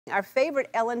Our favorite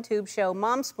Ellen Tube show,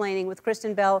 Momsplaining with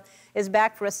Kristen Bell, is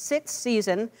back for a 6th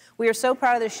season. We are so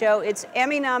proud of the show. It's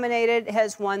Emmy-nominated,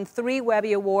 has won 3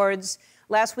 Webby Awards.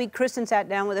 Last week, Kristen sat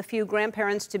down with a few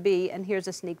grandparents-to-be, and here's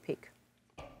a sneak peek.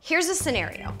 Here's a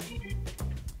scenario.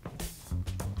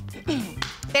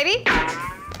 Baby?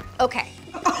 Okay.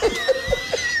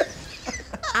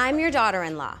 I'm your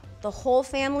daughter-in-law. The whole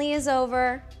family is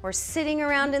over. We're sitting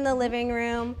around in the living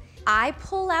room. I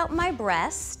pull out my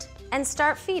breast and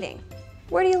start feeding.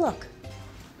 Where do you look?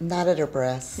 Not at her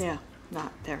breast. Yeah,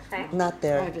 not there. Okay. Not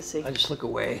there. Privacy. I just look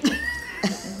away.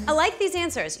 I like these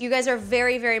answers. You guys are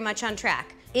very, very much on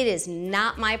track. It is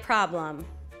not my problem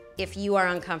if you are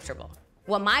uncomfortable.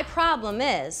 What my problem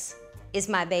is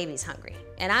my baby's hungry.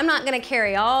 And I'm not gonna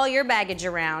carry all your baggage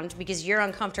around because you're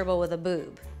uncomfortable with a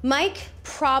boob. Mike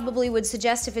probably would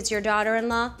suggest if it's your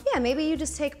daughter-in-law, yeah, maybe you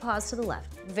just take a pause to the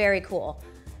left. Very cool.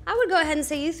 I would go ahead and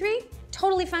say you 3,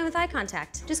 totally fine with eye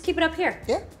contact. Just keep it up here.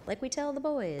 Yeah. Like we tell the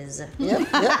boys. Yep,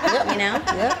 yep, yep. You know?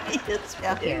 Yep. It's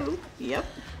Up here. Yep.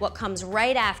 What comes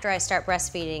right after I start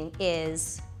breastfeeding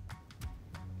is,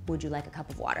 would you like a cup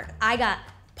of water? I got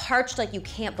parched like you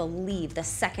can't believe the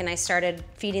second I started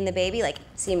feeding the baby. Like,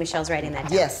 see, Michelle's writing that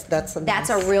down. Yes, that's a That's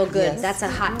nice. a real good, Yes. that's a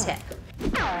hot tip.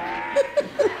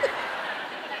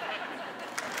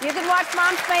 You can watch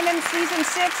Momsplaining Season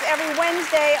 6 every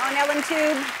Wednesday on Ellen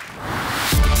Tube.